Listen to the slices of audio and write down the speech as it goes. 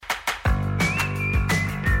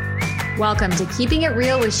Welcome to Keeping It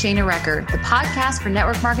Real with Shana Recker, the podcast for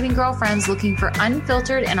network marketing girlfriends looking for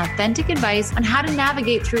unfiltered and authentic advice on how to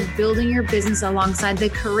navigate through building your business alongside the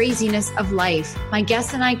craziness of life. My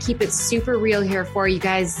guests and I keep it super real here for you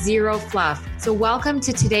guys, zero fluff. So welcome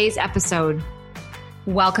to today's episode.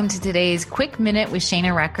 Welcome to today's Quick Minute with Shana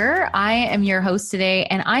Recker. I am your host today,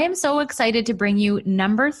 and I am so excited to bring you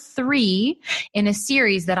number 3 in a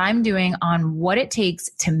series that I'm doing on what it takes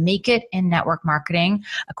to make it in network marketing,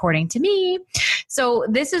 according to me. So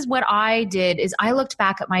this is what I did is I looked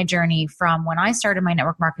back at my journey from when I started my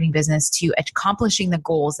network marketing business to accomplishing the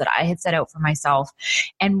goals that I had set out for myself,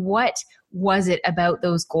 and what was it about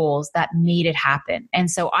those goals that made it happen? And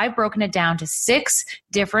so I've broken it down to 6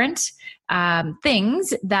 different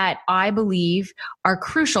things that I believe are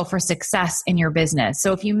crucial for success in your business.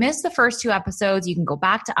 So if you missed the first 2 episodes, you can go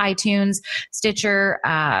back to iTunes, Stitcher,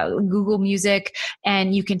 Google Music,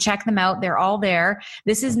 and you can check them out. They're all there.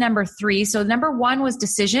 This is number 3. So number 1 was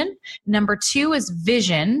decision. Number 2 is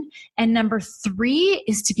vision. And number 3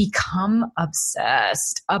 is to become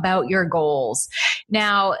obsessed about your goals.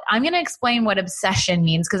 Now, I'm going to explain what obsession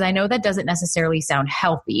means because I know that doesn't necessarily sound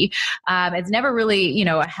healthy. It's never really,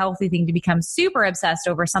 a healthy thing to become super obsessed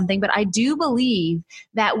over something. But I do believe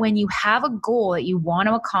that when you have a goal that you want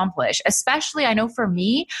to accomplish, especially I know for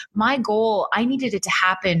me, my goal, I needed it to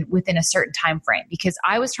happen within a certain time frame because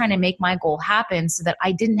I was trying to make my goal happen so that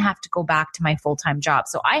I didn't have to go back to my full-time job.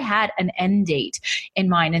 So I had an end date in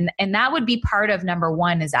mind. And that would be part of number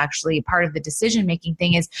 1 is actually part of the decision-making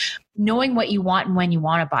thing is knowing what you want and when you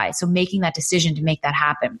want to buy. So making that decision to make that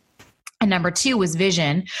happen. And number 2 was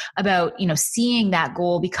vision about, seeing that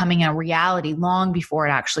goal becoming a reality long before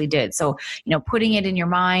it actually did. So, putting it in your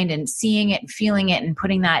mind and seeing it and feeling it and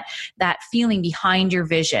putting that feeling behind your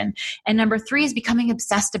vision. And number 3 is becoming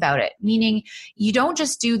obsessed about it, meaning you don't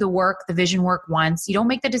just do the work, the vision work once, you don't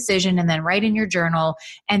make the decision and then write in your journal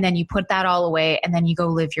and then you put that all away and then you go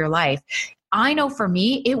live your life. I know for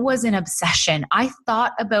me, it was an obsession. I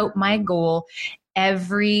thought about my goal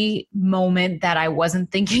every moment that I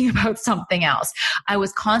wasn't thinking about something else. I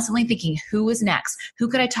was constantly thinking, who was next? Who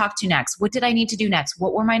could I talk to next? What did I need to do next?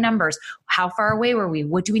 What were my numbers? How far away were we?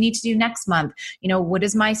 What do we need to do next month? What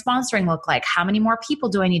does my sponsoring look like? How many more people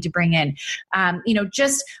do I need to bring in? I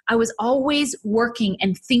was always working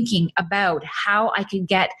and thinking about how I could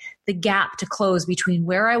get the gap to close between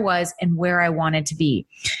where I was and where I wanted to be.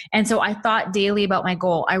 And so I thought daily about my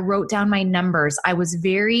goal. I wrote down my numbers. I was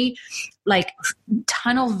very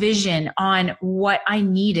tunnel vision on what I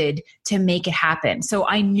needed to make it happen. So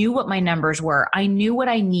I knew what my numbers were. I knew what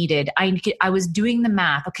I needed. I was doing the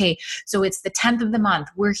math. Okay, so it's the 10th of the month.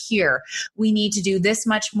 We're here. We need to do this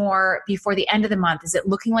much more before the end of the month. Is it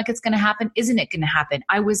looking like it's going to happen? Isn't it going to happen?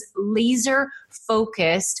 I was laser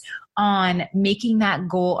focused on making that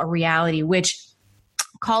goal a reality, which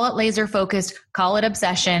call it laser focused, call it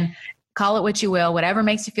obsession, call it what you will, whatever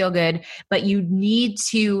makes you feel good, but you need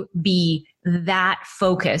to be that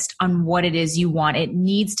focused on what it is you want. It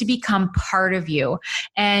needs to become part of you.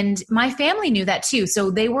 And my family knew that too. So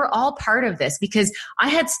they were all part of this because I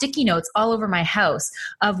had sticky notes all over my house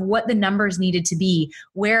of what the numbers needed to be,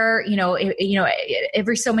 where,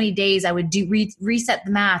 every so many days I would reset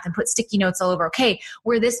the math and put sticky notes all over. Okay,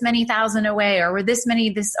 we're this many thousand away, or we're this many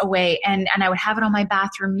this away. And I would have it on my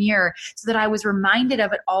bathroom mirror so that I was reminded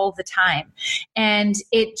of it all the time. And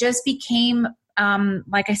it just became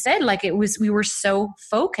like I said, we were so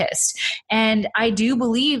focused. And I do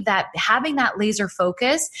believe that having that laser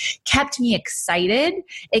focus kept me excited.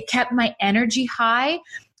 It kept my energy high.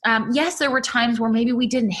 Yes, there were times where maybe we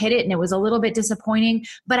didn't hit it and it was a little bit disappointing,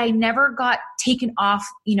 but I never got taken off,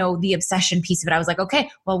 the obsession piece of it. I was like, okay,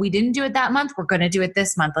 well, we didn't do it that month. We're going to do it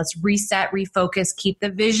this month. Let's reset, refocus, keep the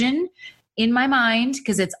vision in my mind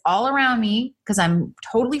because it's all around me because I'm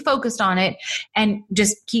totally focused on it, and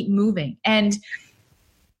just keep moving. And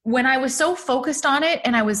when I was so focused on it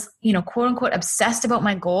and I was, quote unquote, obsessed about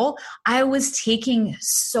my goal, I was taking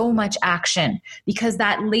so much action because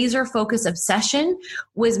that laser focus obsession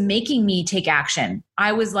was making me take action.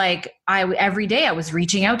 I was every day I was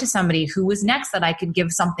reaching out to somebody who was next that I could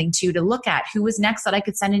give something to look at, who was next that I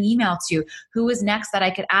could send an email to, who was next that I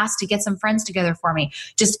could ask to get some friends together for me.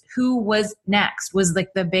 Just who was next was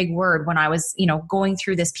the big word when I was, going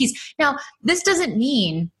through this piece. Now, this doesn't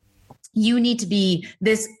mean you need to be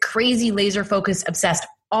this crazy laser focused obsessed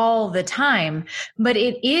all the time, but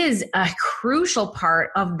it is a crucial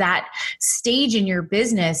part of that stage in your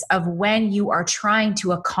business of when you are trying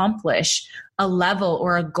to accomplish a level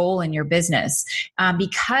or a goal in your business.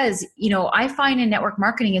 Because, I find in network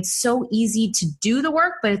marketing, it's so easy to do the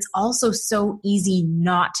work, but it's also so easy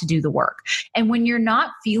not to do the work. And when you're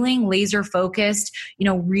not feeling laser focused,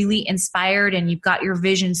 really inspired, and you've got your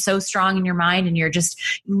vision so strong in your mind, and you're just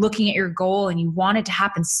looking at your goal and you want it to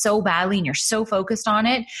happen so badly and you're so focused on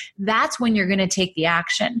it, that's when you're going to take the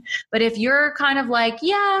action. But if you're kind of like,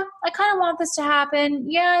 yeah, I kind of want this to happen.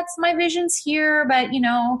 Yeah, it's my vision's here, but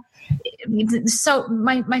so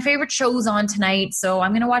my favorite show's on tonight, so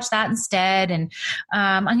I'm going to watch that instead. And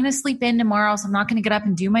I'm going to sleep in tomorrow, so I'm not going to get up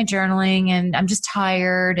and do my journaling, and I'm just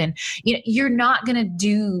tired. And you're not going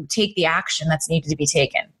to take the action that's needed to be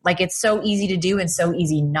taken. Like, it's so easy to do and so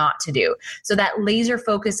easy not to do. So that laser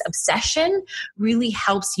focus obsession really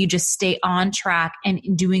helps you just stay on track and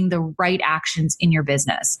doing the right actions in your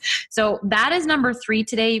business. So that is number 3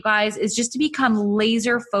 today, you guys, is just to become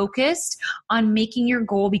laser focused on making your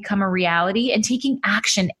goal become a reality and taking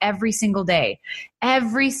action every single day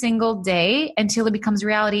until it becomes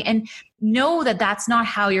reality. And know that that's not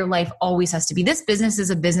how your life always has to be. This business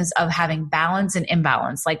is a business of having balance and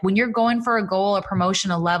imbalance. Like, when you're going for a goal, a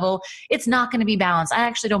promotion, a level, it's not going to be balanced. I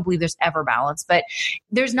actually don't believe there's ever balance, but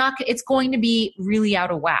it's going to be really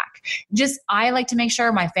out of whack. I like to make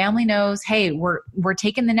sure my family knows, hey, we're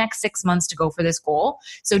taking the next 6 months to go for this goal.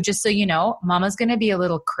 So just so you know, mama's going to be a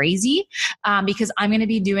little crazy because I'm going to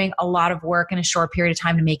be doing a lot of work in a short period of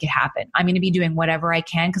time to make it happen. I'm going to be doing whatever I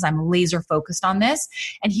can because I'm laser focused on this.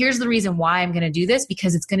 And here's the reason why I'm going to do this,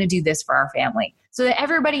 because it's going to do this for our family, so that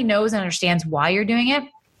everybody knows and understands why you're doing it.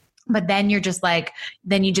 But then you just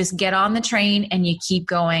get on the train and you keep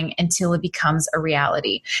going until it becomes a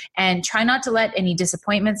reality. And try not to let any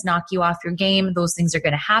disappointments knock you off your game. Those things are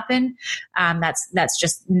going to happen. That's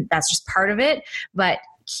just part of it. But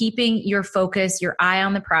keeping your focus, your eye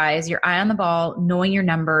on the prize, your eye on the ball, knowing your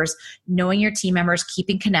numbers, knowing your team members,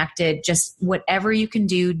 keeping connected, just whatever you can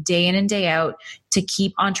do day in and day out to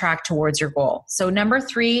keep on track towards your goal. So number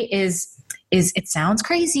 3 is it sounds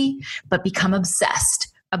crazy, but become obsessed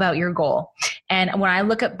about your goal. And when I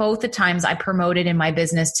look at both the times I promoted in my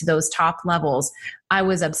business to those top levels, I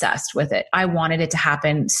was obsessed with it. I wanted it to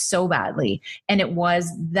happen so badly. And it was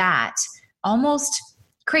that almost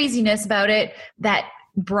craziness about it that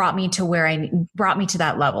brought me to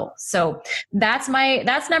that level. So that's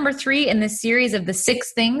number 3 in this series of the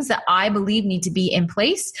 6 things that I believe need to be in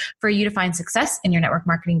place for you to find success in your network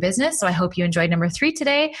marketing business. So I hope you enjoyed number 3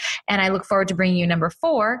 today, and I look forward to bringing you number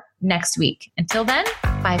 4 next week. Until then,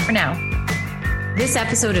 bye for now. This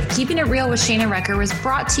episode of Keeping It Real with Shana Recker was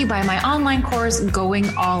brought to you by my online course, Going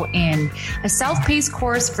All In, a self-paced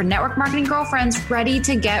course for network marketing girlfriends ready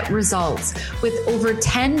to get results, with over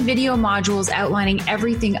 10 video modules outlining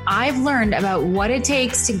everything I've learned about what it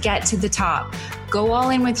takes to get to the top. Go all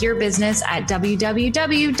in with your business at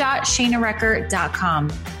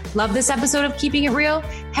www.shanarecker.com. Love this episode of Keeping It Real?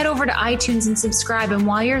 Head over to iTunes and subscribe. And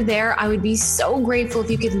while you're there, I would be so grateful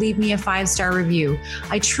if you could leave me a 5-star review.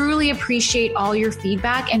 I truly appreciate all your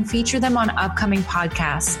feedback and feature them on upcoming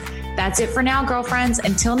podcasts. That's it for now, girlfriends.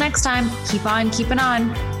 Until next time, keep on keeping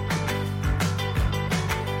on.